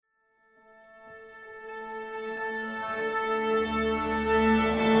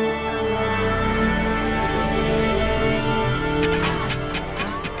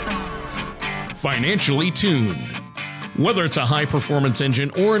Financially Tuned. Whether it's a high-performance engine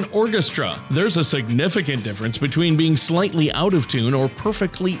or an orchestra, there's a significant difference between being slightly out of tune or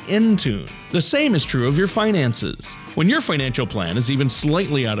perfectly in tune. The same is true of your finances. When your financial plan is even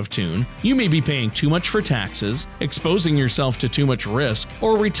slightly out of tune, you may be paying too much for taxes, exposing yourself to too much risk,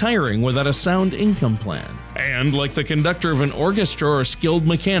 or retiring without a sound income plan. And like the conductor of an orchestra or skilled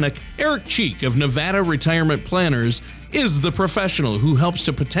mechanic, Eric Cheek of Nevada Retirement Planners is the professional who helps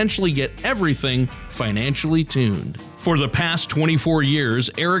to potentially get everything financially tuned. For the past 24 years,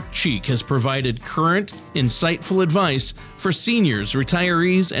 Eric Cheek has provided current, insightful advice for seniors,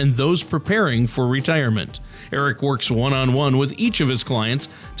 retirees, and those preparing for retirement. Eric works one-on-one with each of his clients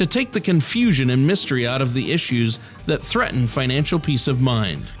to take the confusion and mystery out of the issues that threaten financial peace of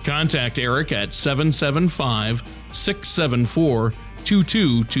mind. Contact Eric at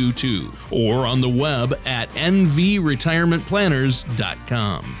 775-674-2222 or on the web at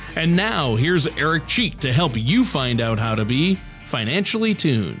nvretirementplanners.com. And now, here's Eric Cheek to help you find out how to be financially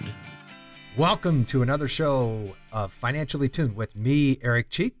tuned. Welcome to another show of Financially Tuned with me, Eric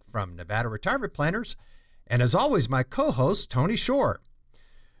Cheek from Nevada Retirement Planners, and as always, my co-host, Tony Shore.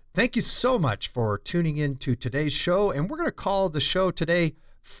 Thank you so much for tuning in to today's show, and we're going to call the show today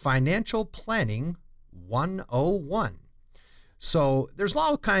Financial Planning 101. So there's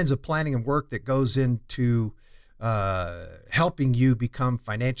all kinds of planning and work that goes into helping you become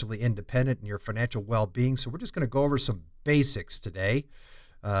financially independent in your financial well-being. So we're just going to go over some basics today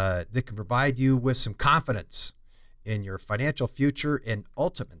that can provide you with some confidence in your financial future and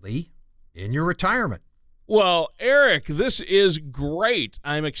ultimately in your retirement. Well, Eric, this is great.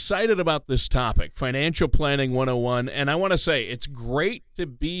 I'm excited about this topic, Financial Planning 101, and I want to say it's great to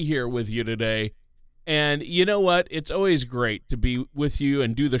be here with you today. And you know what? It's always great to be with you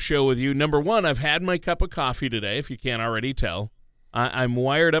and do the show with you. Number one, I've had my cup of coffee today, if you can't already tell. I'm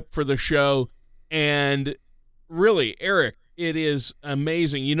wired up for the show, and really, Eric, it is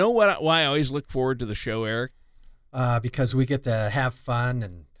amazing. You know why I always look forward to the show, Eric? Because we get to have fun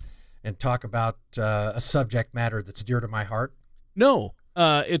and talk about a subject matter that's dear to my heart? No,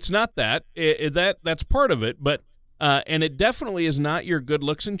 it's not that. That's part of it, but and it definitely is not your good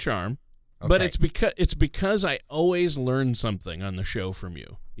looks and charm. Okay. But it's because I always learn something on the show from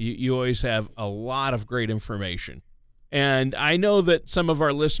you. You always have a lot of great information, and I know that some of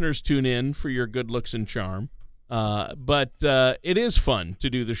our listeners tune in for your good looks and charm. But it is fun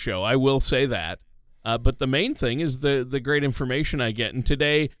to do the show. I will say that. But the main thing is the great information I get, and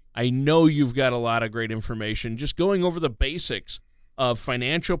today I know you've got a lot of great information, just going over the basics of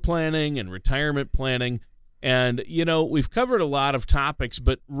financial planning and retirement planning. And, you know, we've covered a lot of topics,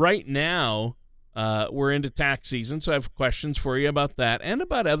 but right now we're into tax season, so I have questions for you about that and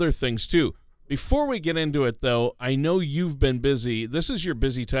about other things, too. Before we get into it, though, I know you've been busy. This is your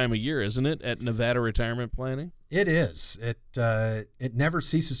busy time of year, isn't it, at Nevada Retirement Planning? It is. It never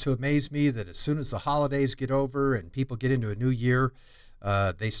ceases to amaze me that as soon as the holidays get over and people get into a new year,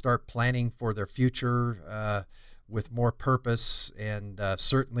 they start planning for their future with more purpose. And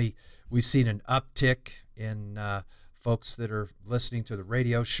certainly we've seen an uptick in folks that are listening to the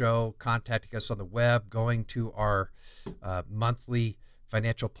radio show, contacting us on the web, going to our monthly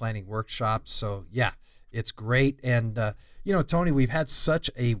financial planning workshops. So, yeah, it's great. And, Tony, we've had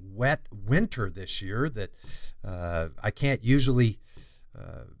such a wet winter this year that I can't usually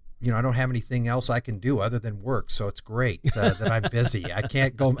I don't have anything else I can do other than work. So it's great that I'm busy. I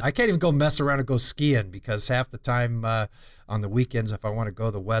can't even go mess around and go skiing because half the time on the weekends, if I want to go,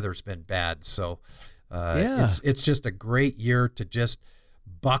 the weather's been bad. So it's just a great year to just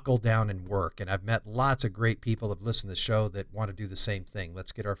buckle down and work. And I've met lots of great people that have listened to the show that want to do the same thing.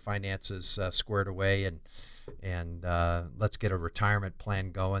 Let's get our finances squared away and let's get a retirement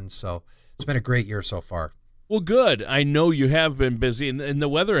plan going. So it's been a great year so far. Well, good. I know you have been busy, and the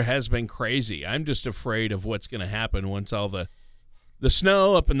weather has been crazy. I'm just afraid of what's going to happen once all the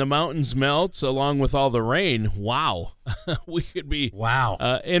snow up in the mountains melts along with all the rain. Wow. We could be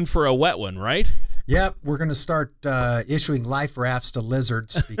in for a wet one, right? Yep, we're going to start issuing life rafts to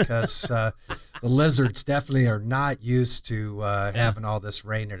lizards because the lizards definitely are not used to having all this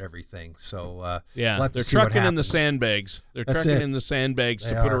rain and everything. So they're trucking in the sandbags. They're trucking in the sandbags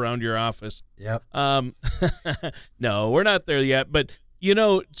to put around your office. Yep. No, we're not there yet. But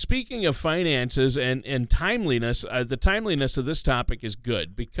speaking of finances and timeliness, the timeliness of this topic is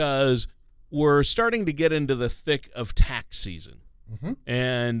good because we're starting to get into the thick of tax season,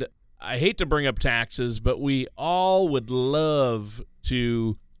 and I hate to bring up taxes, but we all would love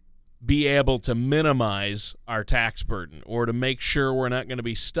to be able to minimize our tax burden or to make sure we're not going to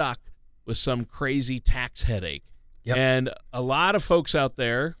be stuck with some crazy tax headache. Yep. And a lot of folks out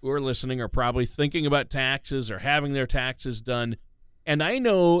there who are listening are probably thinking about taxes or having their taxes done. And I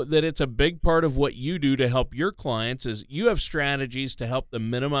know that it's a big part of what you do to help your clients is you have strategies to help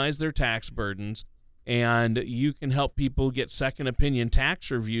them minimize their tax burdens, and you can help people get second opinion tax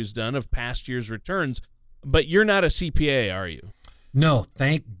reviews done of past year's returns. But you're not a CPA, are you? No,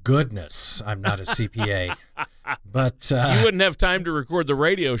 thank goodness I'm not a CPA. But you wouldn't have time to record the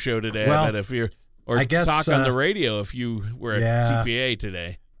radio show today, well, I bet, if you're or I guess, talk on the radio if you were a CPA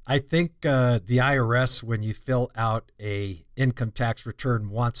today. I think the IRS, when you fill out a income tax return,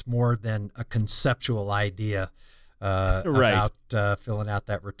 wants more than a conceptual idea about filling out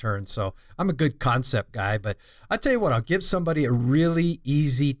that return. So I'm a good concept guy, but I'll tell you what, I'll give somebody a really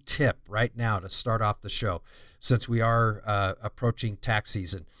easy tip right now to start off the show, since we are approaching tax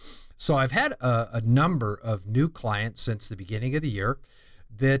season. So I've had a number of new clients since the beginning of the year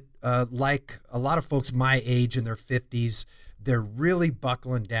that, like a lot of folks my age in their 50s, they're really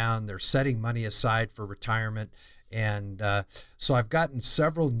buckling down. They're setting money aside for retirement. And so I've gotten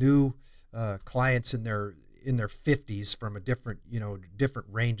several new clients in their 50s from a different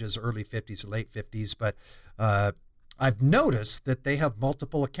ranges, early 50s, late 50s. But I've noticed that they have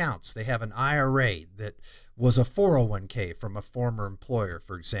multiple accounts. They have an IRA that was a 401k from a former employer,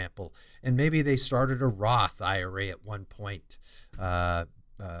 for example. And maybe they started a Roth IRA at one point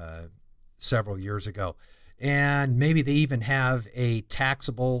several years ago. And maybe they even have a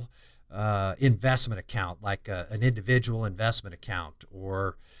taxable investment account, like an individual investment account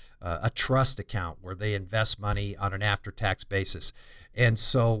or a trust account where they invest money on an after-tax basis. And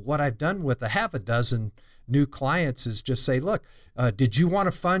so what I've done with a half a dozen new clients is just say, look, did you want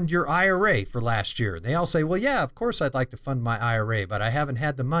to fund your IRA for last year? And they all say, well, yeah, of course I'd like to fund my IRA, but I haven't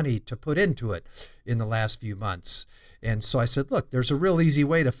had the money to put into it in the last few months. And so I said, look, there's a real easy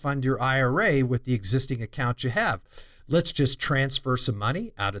way to fund your IRA with the existing account you have. Let's just transfer some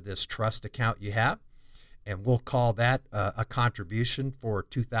money out of this trust account you have, and we'll call that a contribution for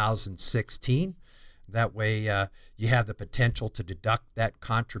 2016. That way you have the potential to deduct that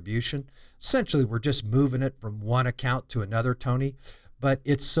contribution. Essentially, we're just moving it from one account to another, Tony. But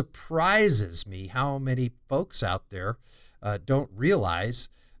it surprises me how many folks out there don't realize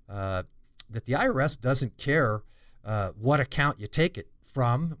that the IRS doesn't care what account you take it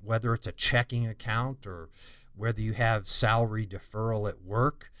from, whether it's a checking account or whether you have salary deferral at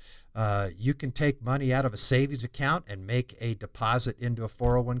work. You can take money out of a savings account and make a deposit into a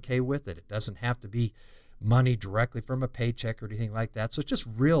 401k with it. It doesn't have to be money directly from a paycheck or anything like that. So it's just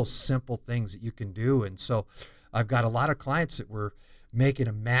real simple things that you can do. And so I've got a lot of clients that were making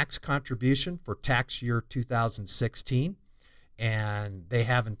a max contribution for tax year 2016. And they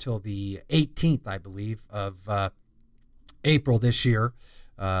have until the 18th, I believe, of April this year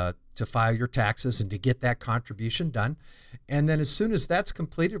to file your taxes and to get that contribution done. And then as soon as that's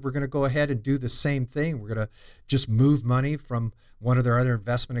completed, we're going to go ahead and do the same thing. We're going to just move money from one of their other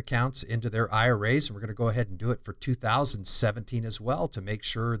investment accounts into their IRAs. And we're going to go ahead and do it for 2017 as well to make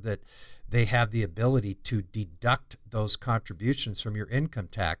sure that they have the ability to deduct those contributions from your income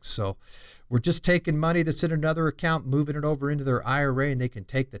tax. So we're just taking money that's in another account, moving it over into their IRA, and they can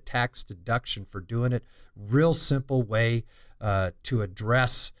take the tax deduction for doing it. Real simple way to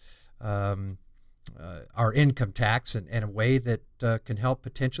address our income tax in a way that can help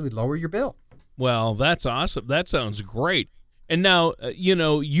potentially lower your bill. Well, that's awesome. That sounds great. And now,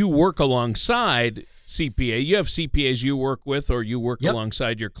 you work alongside CPA. You have CPAs you work with, or you work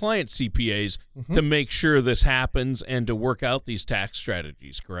alongside your client CPAs to make sure this happens and to work out these tax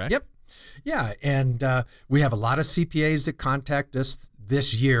strategies, correct? Yep. Yeah, and we have a lot of CPAs that contact us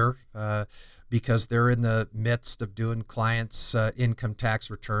this year because they're in the midst of doing clients' income tax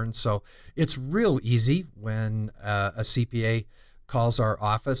returns. So it's real easy when a CPA calls our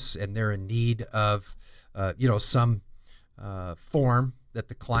office and they're in need of, some form that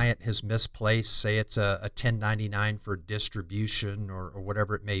the client has misplaced. Say it's a 1099 for distribution or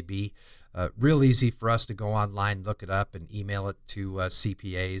whatever it may be. Real easy for us to go online, look it up, and email it to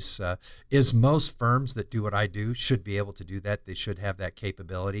CPAs. Is most firms that do what I do should be able to do that. They should have that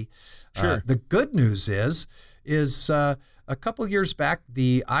capability. Sure. The good news is a couple years back,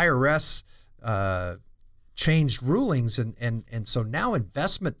 the IRS changed rulings, and so now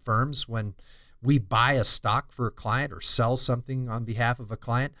investment firms, when we buy a stock for a client or sell something on behalf of a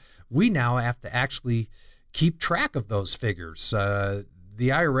client, we now have to actually keep track of those figures. The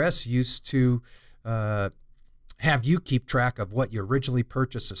IRS used to have you keep track of what you originally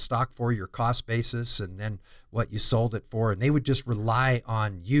purchased a stock for, your cost basis, and then what you sold it for, and they would just rely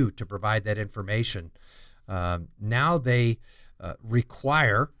on you to provide that information. Now they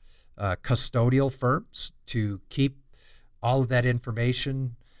require custodial firms to keep all of that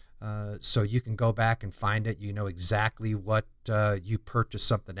information so you can go back and find it. You know exactly what you purchased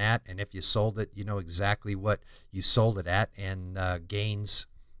something at, and if you sold it, you know exactly what you sold it at, and gains,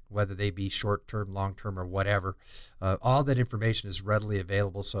 whether they be short-term, long-term, or whatever. All that information is readily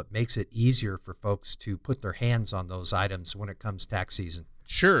available, so it makes it easier for folks to put their hands on those items when it comes tax season.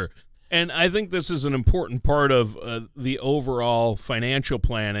 Sure. And I think this is an important part of the overall financial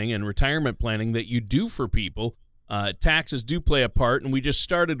planning and retirement planning that you do for people. Taxes do play a part, and we just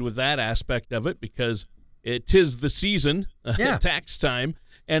started with that aspect of it because it is the season, tax time,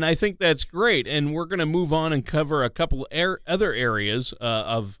 and I think that's great. And we're going to move on and cover a couple other areas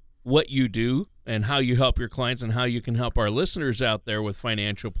of what you do and how you help your clients and how you can help our listeners out there with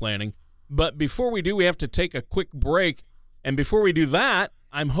financial planning. But before we do, we have to take a quick break. And before we do that,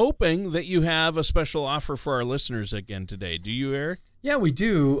 I'm hoping that you have a special offer for our listeners again today. Do you, Eric? Yeah, we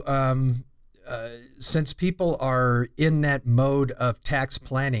do. Since people are in that mode of tax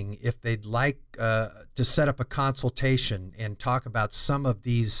planning, if they'd like to set up a consultation and talk about some of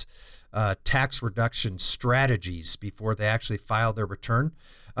these tax reduction strategies before they actually file their return,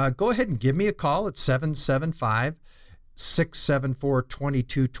 go ahead and give me a call at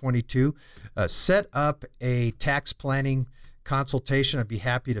 775-674-2222. Set up a tax planning consultation. I'd be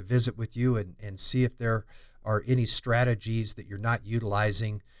happy to visit with you and see if there are any strategies that you're not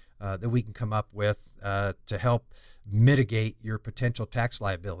utilizing that we can come up with to help mitigate your potential tax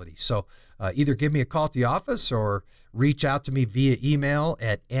liability. So either give me a call at the office or reach out to me via email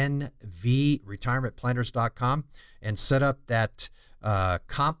at nvretirementplanners.com and set up that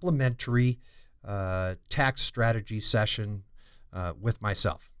complimentary tax strategy session with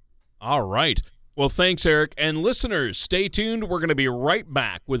myself. All right. Well, thanks, Eric. And listeners, stay tuned. We're going to be right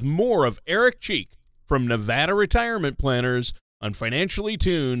back with more of Eric Cheek from Nevada Retirement Planners on Financially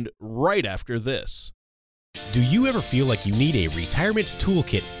Tuned right after this. Do you ever feel like you need a retirement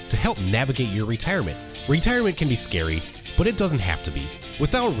toolkit to help navigate your retirement? Retirement can be scary, but it doesn't have to be.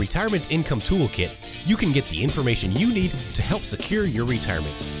 With our Retirement Income Toolkit, you can get the information you need to help secure your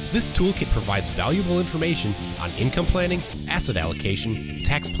retirement. This toolkit provides valuable information on income planning, asset allocation,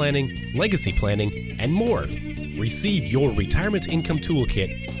 tax planning, legacy planning, and more. Receive your Retirement Income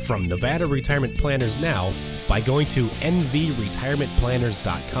Toolkit from Nevada Retirement Planners now by going to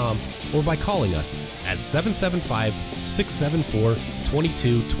nvretirementplanners.com or by calling us at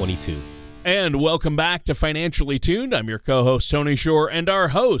 775-674-2222. And welcome back to Financially Tuned. I'm your co-host, Tony Shore, and our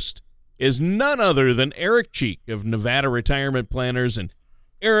host is none other than Eric Cheek of Nevada Retirement Planners. And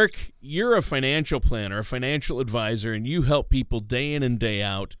Eric, you're a financial planner, a financial advisor, and you help people day in and day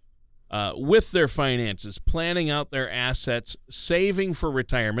out with their finances, planning out their assets, saving for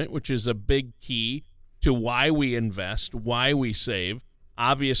retirement, which is a big key to why we invest, why we save,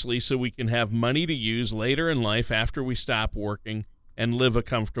 obviously so we can have money to use later in life after we stop working and live a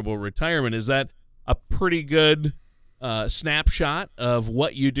comfortable retirement. Is that a pretty good snapshot of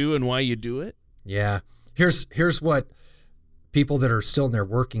what you do and why you do it? Yeah. Here's what people that are still in their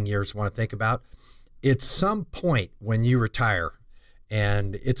working years want to think about. At some point when you retire,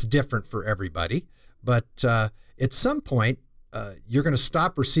 and it's different for everybody, but at some point, you're going to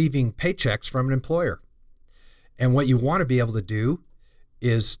stop receiving paychecks from an employer. And what you want to be able to do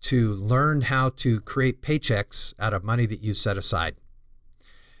is to learn how to create paychecks out of money that you set aside.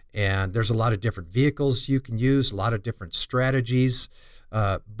 And there's a lot of different vehicles you can use, a lot of different strategies.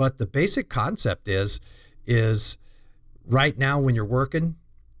 But the basic concept is right now when you're working,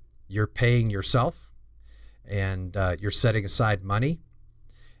 you're paying yourself and you're setting aside money.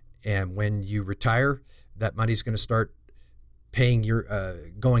 And when you retire, that money's going to start paying your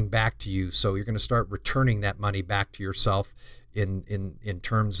going back to you. So you're going to start returning that money back to yourself in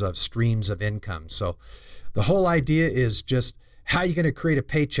terms of streams of income. So the whole idea is just how are you going to create a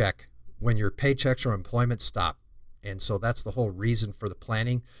paycheck when your paychecks from employment stop? And so that's the whole reason for the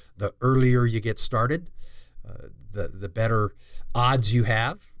planning. The earlier you get started, the better odds you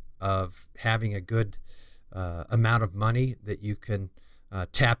have of having a good amount of money that you can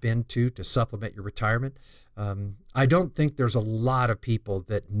tap into to supplement your retirement. I don't think there's a lot of people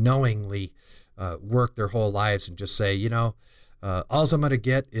that knowingly work their whole lives and just say, all I'm going to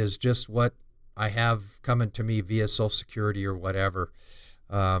get is just what I have coming to me via Social Security or whatever.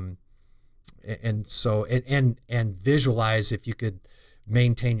 And visualize if you could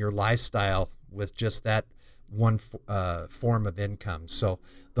maintain your lifestyle with just that one form of income. So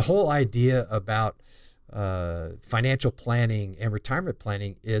the whole idea about financial planning and retirement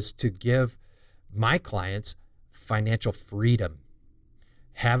planning is to give my clients financial freedom,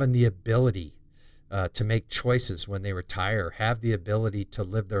 having the ability to make choices when they retire, have the ability to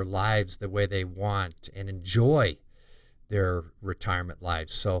live their lives the way they want and enjoy their retirement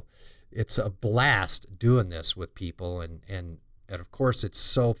lives. So it's a blast doing this with people. And of course, it's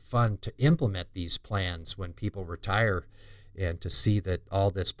so fun to implement these plans when people retire and to see that all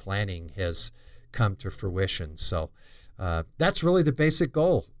this planning has come to fruition. So that's really the basic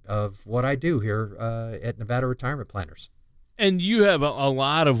goal of what I do here at Nevada Retirement Planners. And you have a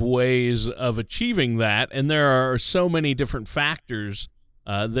lot of ways of achieving that, and there are so many different factors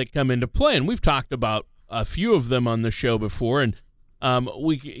that come into play. And we've talked about a few of them on the show before, and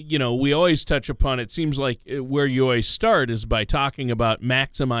we always touch upon, it seems like where you always start is by talking about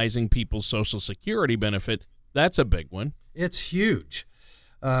maximizing people's Social Security benefit. That's a big one. It's huge.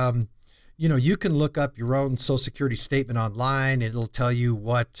 You can look up your own Social Security statement online. It'll tell you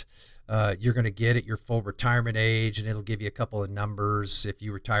what you're going to get at your full retirement age, and it'll give you a couple of numbers. If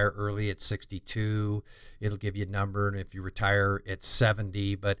you retire early at 62, it'll give you a number, and if you retire at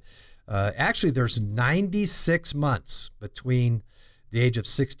 70. But actually, there's 96 months between the age of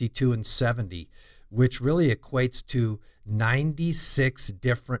 62 and 70, which really equates to 96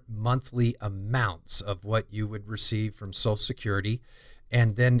 different monthly amounts of what you would receive from Social Security.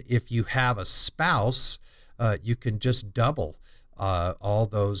 And then if you have a spouse, you can just double all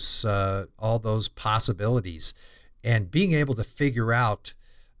those possibilities. And being able to figure out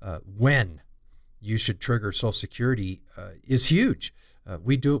when you should trigger Social Security is huge.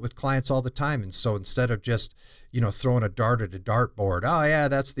 We do it with clients all the time. And so instead of just, throwing a dart at a dartboard, oh yeah,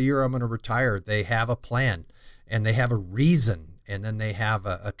 that's the year I'm going to retire, they have a plan and they have a reason, and then they have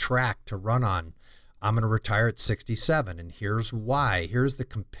a track to run on. I'm going to retire at 67, and here's why. Here's the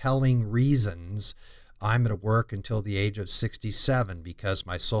compelling reasons I'm going to work until the age of 67, because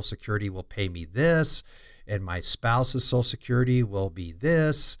my Social Security will pay me this, and my spouse's Social Security will be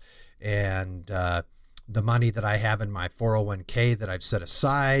this, and the money that I have in my 401k that I've set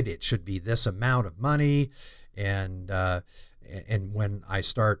aside, it should be this amount of money, and when I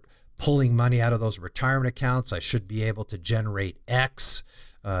start pulling money out of those retirement accounts, I should be able to generate X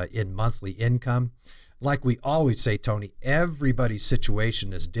in monthly income. Like we always say, Tony, everybody's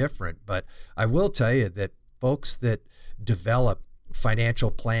situation is different, but I will tell you that folks that develop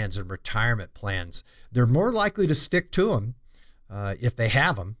financial plans and retirement plans, they're more likely to stick to them if they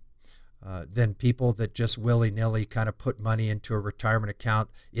have them than people that just willy-nilly kind of put money into a retirement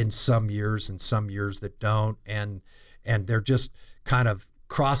account in some years and some years that don't, and they're just kind of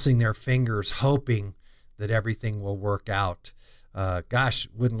crossing their fingers hoping that everything will work out. Gosh,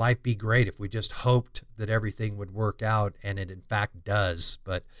 wouldn't life be great if we just hoped that everything would work out, and it in fact does.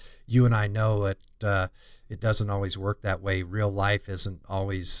 But you and I know it doesn't always work that way. Real life isn't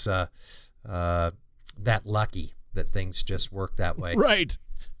always that lucky that things just work that way.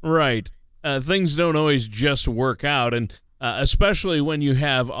 Right. Things don't always just work out, and especially when you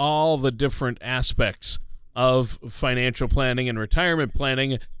have all the different aspects of financial planning and retirement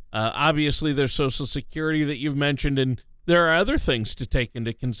planning. Obviously, there's Social Security that you've mentioned, and there are other things to take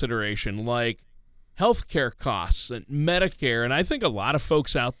into consideration, like healthcare costs and Medicare. And I think a lot of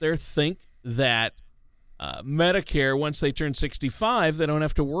folks out there think that Medicare, once they turn 65, they don't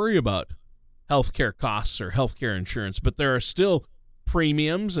have to worry about healthcare costs or healthcare insurance. But there are still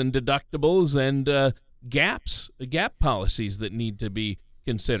premiums and deductibles and gap policies that need to be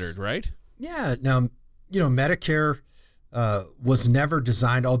considered, right? Yeah. Now, Medicare was never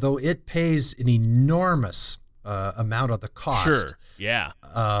designed, although it pays an enormous amount of the cost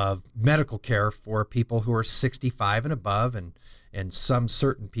of medical care for people who are 65 and above, and some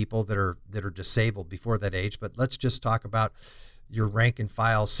certain people that are disabled before that age. But let's just talk about your rank and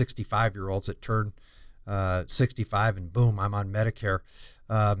file 65-year-olds that turn 65 and boom, I'm on Medicare.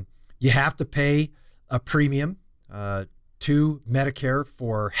 You have to pay a premium to Medicare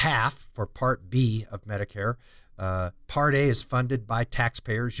for Part B of Medicare. Part A is funded by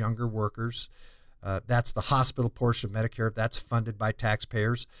taxpayers, younger workers. That's the hospital portion of Medicare. That's funded by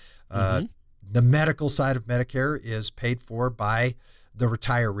taxpayers. The medical side of Medicare is paid for by the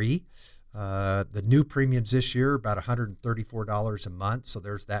retiree. The new premiums this year are about $134 a month, so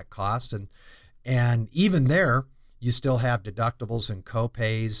there's that cost. And even there, you still have deductibles and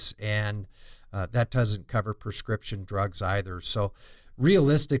co-pays, and that doesn't cover prescription drugs either. So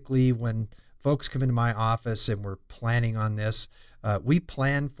realistically, when folks come into my office and we're planning on this, we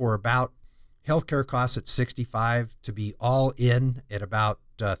plan for about healthcare costs at 65 to be all in at about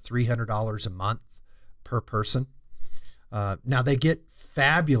 $300 a month per person. Now they get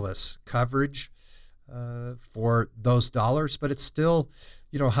fabulous coverage for those dollars, but it's still,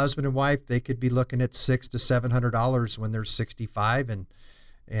 husband and wife, they could be looking at $600 to $700 when they're 65.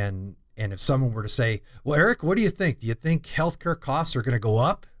 And if someone were to say, well, Eric, what do you think? Do you think healthcare costs are going to go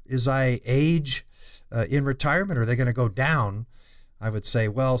up as I age in retirement? Are they going to go down? I would say,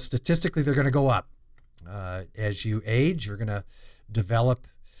 well, statistically, they're going to go up. As you age, you're going to develop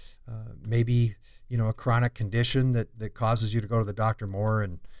maybe a chronic condition that causes you to go to the doctor more,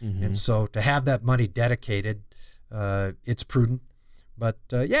 and so to have that money dedicated, it's prudent. But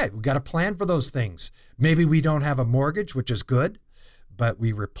we've got to plan for those things. Maybe we don't have a mortgage, which is good, but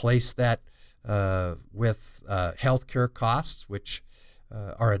we replace that with healthcare costs, which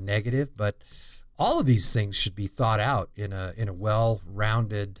are a negative. But all of these things should be thought out in a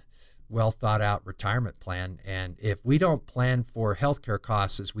well-rounded, well-thought-out retirement plan. And if we don't plan for healthcare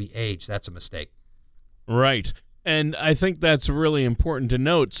costs as we age, that's a mistake. Right. And I think that's really important to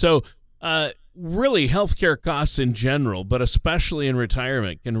note. So really, healthcare costs in general, but especially in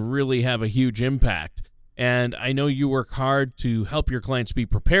retirement, can really have a huge impact. And I know you work hard to help your clients be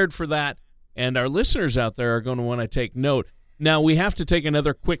prepared for that. And our listeners out there are going to want to take note. Now, we have to take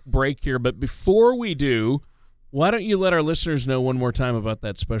another quick break here, but before we do, why don't you let our listeners know one more time about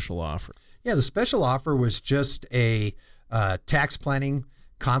that special offer? Yeah, the special offer was just a tax planning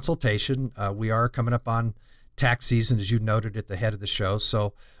consultation. We are coming up on tax season, as you noted at the head of the show.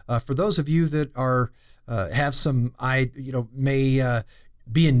 So for those of you that are have some, may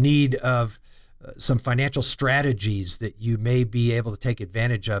be in need of some financial strategies that you may be able to take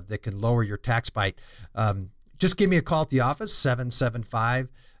advantage of that can lower your tax bite, just give me a call at the office,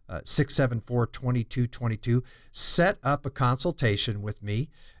 775-674-2222. Set up a consultation with me,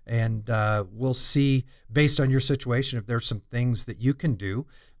 and we'll see, based on your situation, if there's some things that you can do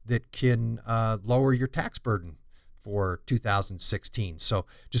that can lower your tax burden for 2016. So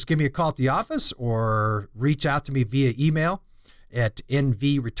just give me a call at the office or reach out to me via email at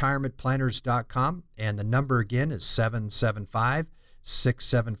nvretirementplanners.com. And the number again is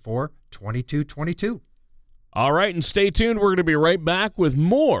 775-674-2222. All right, and stay tuned. We're going to be right back with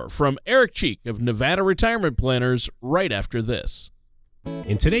more from Eric Cheek of Nevada Retirement Planners right after this.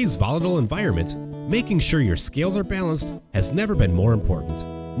 In today's volatile environment, making sure your scales are balanced has never been more important.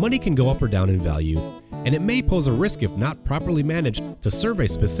 Money can go up or down in value, and it may pose a risk if not properly managed to serve a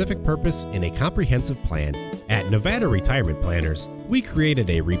specific purpose in a comprehensive plan. At Nevada Retirement Planners, we created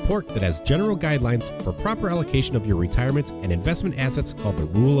a report that has general guidelines for proper allocation of your retirement and investment assets called the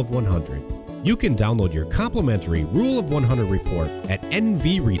Rule of 100. You can download your complimentary Rule of 100 report at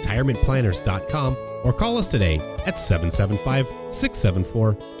nvretirementplanners.com or call us today at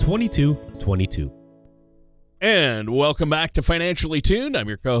 775-674-2222. And welcome back to Financially Tuned. I'm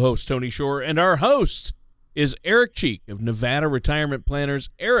your co-host, Tony Shore, and our host is Eric Cheek of Nevada Retirement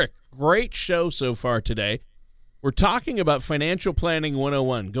Planners. Eric, great show so far today. We're talking about Financial Planning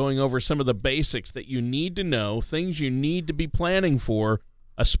 101, going over some of the basics that you need to know, things you need to be planning for,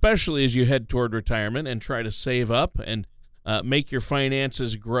 especially as you head toward retirement and try to save up and make your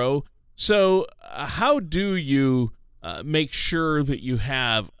finances grow. So how do you make sure that you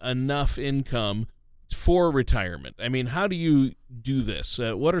have enough income for retirement? I mean, how do you do this?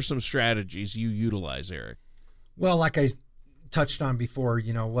 What are some strategies you utilize, Eric? Well, like I touched on before,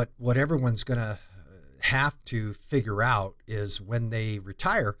 what everyone's going to have to figure out is when they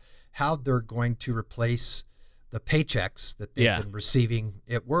retire, how they're going to replace the paychecks that they've been receiving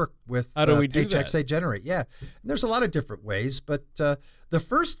at work with paychecks they generate. Yeah. And there's a lot of different ways, but the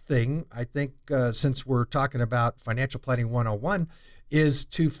first thing I think, since we're talking about Financial Planning 101, is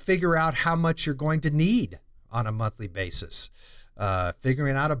to figure out how much you're going to need on a monthly basis,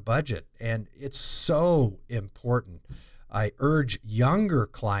 figuring out a budget. And it's so important. I urge younger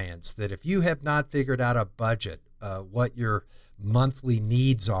clients that if you have not figured out a budget, what your monthly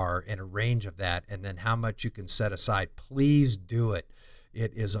needs are and a range of that, and then how much you can set aside, please do it.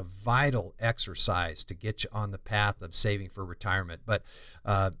 It is a vital exercise to get you on the path of saving for retirement. But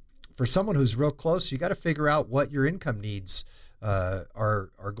for someone who's real close, you got to figure out what your income needs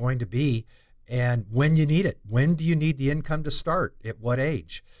are going to be and when you need it. When do you need the income to start? At what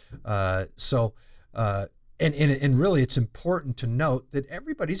age? And really, it's important to note that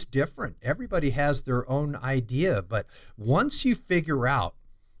everybody's different. Everybody has their own idea. But once you figure out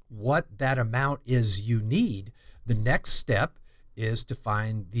what that amount is you need, the next step is to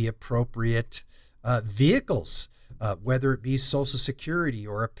find the appropriate vehicles, whether it be Social Security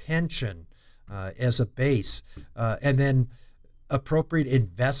or a pension as a base, and then appropriate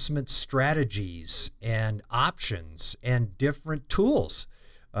investment strategies and options and different tools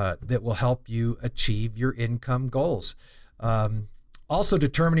that will help you achieve your income goals. Also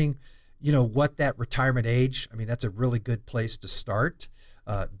determining, what that retirement age, that's a really good place to start.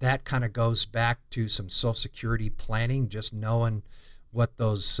 That kind of goes back to some Social Security planning, just knowing what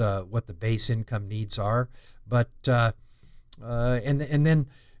those, what the base income needs are. But, and then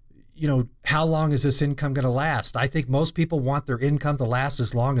how long is this income going to last? I think most people want their income to last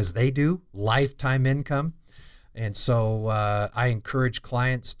as long as they do, lifetime income. And so I encourage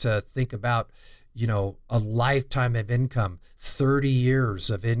clients to think about, a lifetime of income, 30 years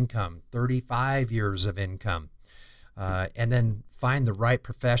of income, 35 years of income, and then find the right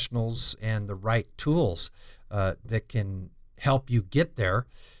professionals and the right tools that can help you get there.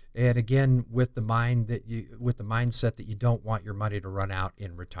 And again, with the mindset that you don't want your money to run out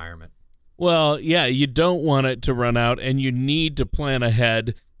in retirement. Well, yeah, you don't want it to run out, and you need to plan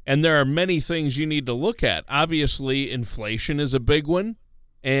ahead. And there are many things you need to look at. Obviously, inflation is a big one,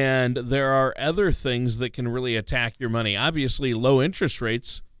 and there are other things that can really attack your money. Obviously, low interest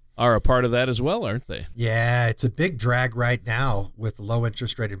rates are a part of that as well, aren't they? Yeah, it's a big drag right now with low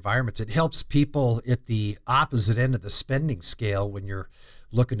interest rate environments. It helps people at the opposite end of the spending scale when you're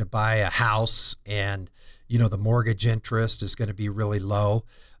looking to buy a house and, the mortgage interest is going to be really low.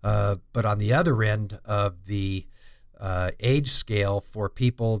 But on the other end of the age scale, for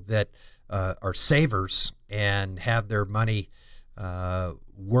people that are savers and have their money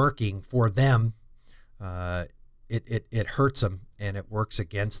working for them, it hurts them and it works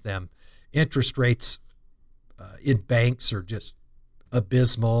against them. Interest rates in banks are just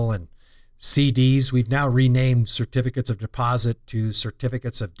abysmal, and CDs, we've now renamed certificates of deposit to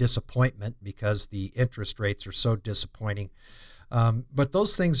certificates of disappointment because the interest rates are so disappointing. But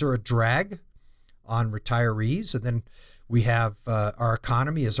those things are a drag on retirees. And then we have our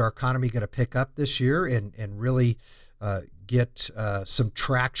economy. Is our economy going to pick up this year and really get some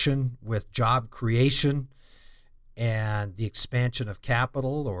traction with job creation and the expansion of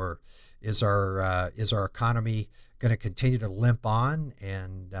capital, or is our economy going to continue to limp on?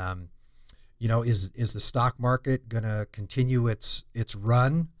 And is the stock market going to continue its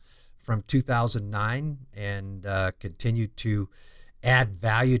run from 2009 and continue to add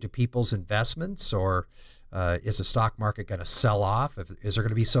value to people's investments, or is the stock market going to sell off? Is there going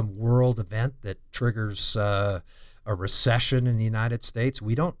to be some world event that triggers a recession in the United States?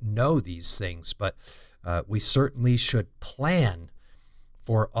 We don't know these things, but we certainly should plan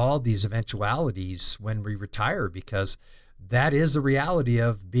for all these eventualities when we retire, because that is the reality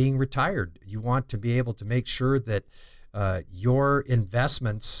of being retired. You want to be able to make sure that your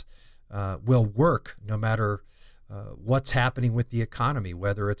investments will work no matter what's happening with the economy,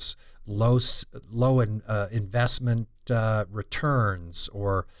 whether it's low investment returns,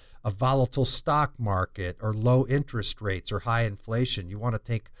 or a volatile stock market, or low interest rates, or high inflation. You want to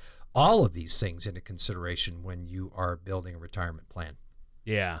take all of these things into consideration when you are building a retirement plan.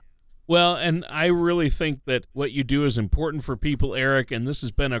 Yeah. Well, and I really think that what you do is important for people, Eric, and this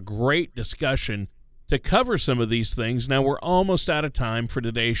has been a great discussion to cover some of these things. Now, we're almost out of time for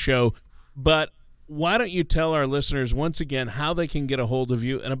today's show, but why don't you tell our listeners once again how they can get a hold of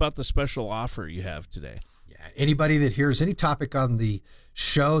you and about the special offer you have today? Yeah, anybody that hears any topic on the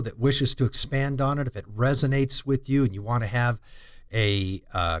show that wishes to expand on it, if it resonates with you and you want to have a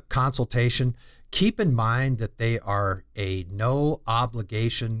consultation, keep in mind that they are a no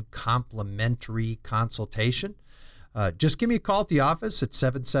obligation complimentary consultation. Just give me a call at the office at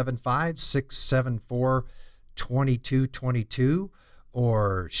 775-674-2222,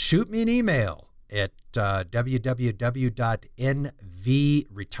 or shoot me an email at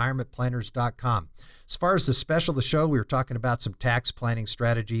www.nvretirementplanners.com. As far as the special of the show, we were talking about some tax planning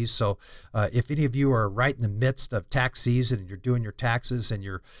strategies. So if any of you are right in the midst of tax season and you're doing your taxes and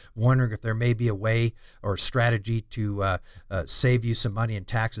you're wondering if there may be a way or a strategy to save you some money in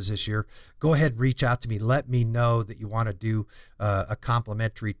taxes this year, go ahead and reach out to me. Let me know that you want to do a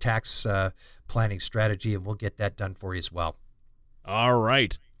complimentary tax planning strategy, and we'll get that done for you as well. All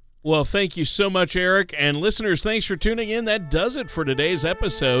right. Well, thank you so much, Eric. And listeners, thanks for tuning in. That does it for today's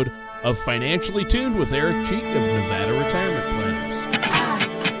episode of Financially Tuned with Eric Cheek of Nevada Retirement Planners.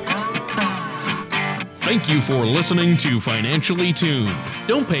 Thank you for listening to Financially Tuned.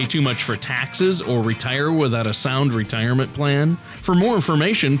 Don't pay too much for taxes or retire without a sound retirement plan. For more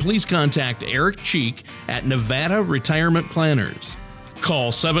information, please contact Eric Cheek at Nevada Retirement Planners.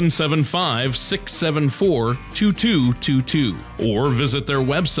 Call 775-674-2222 or visit their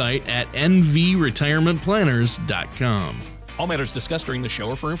website at nvretirementplanners.com. All matters discussed during the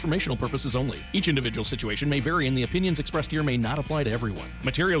show are for informational purposes only. Each individual situation may vary, and the opinions expressed here may not apply to everyone.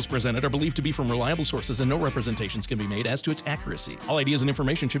 Materials presented are believed to be from reliable sources, and no representations can be made as to its accuracy. All ideas and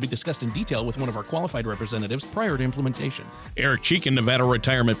information should be discussed in detail with one of our qualified representatives prior to implementation. Eric Cheek and Nevada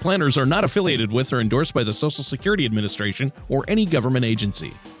Retirement Planners are not affiliated with or endorsed by the Social Security Administration or any government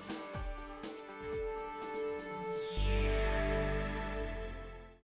agency.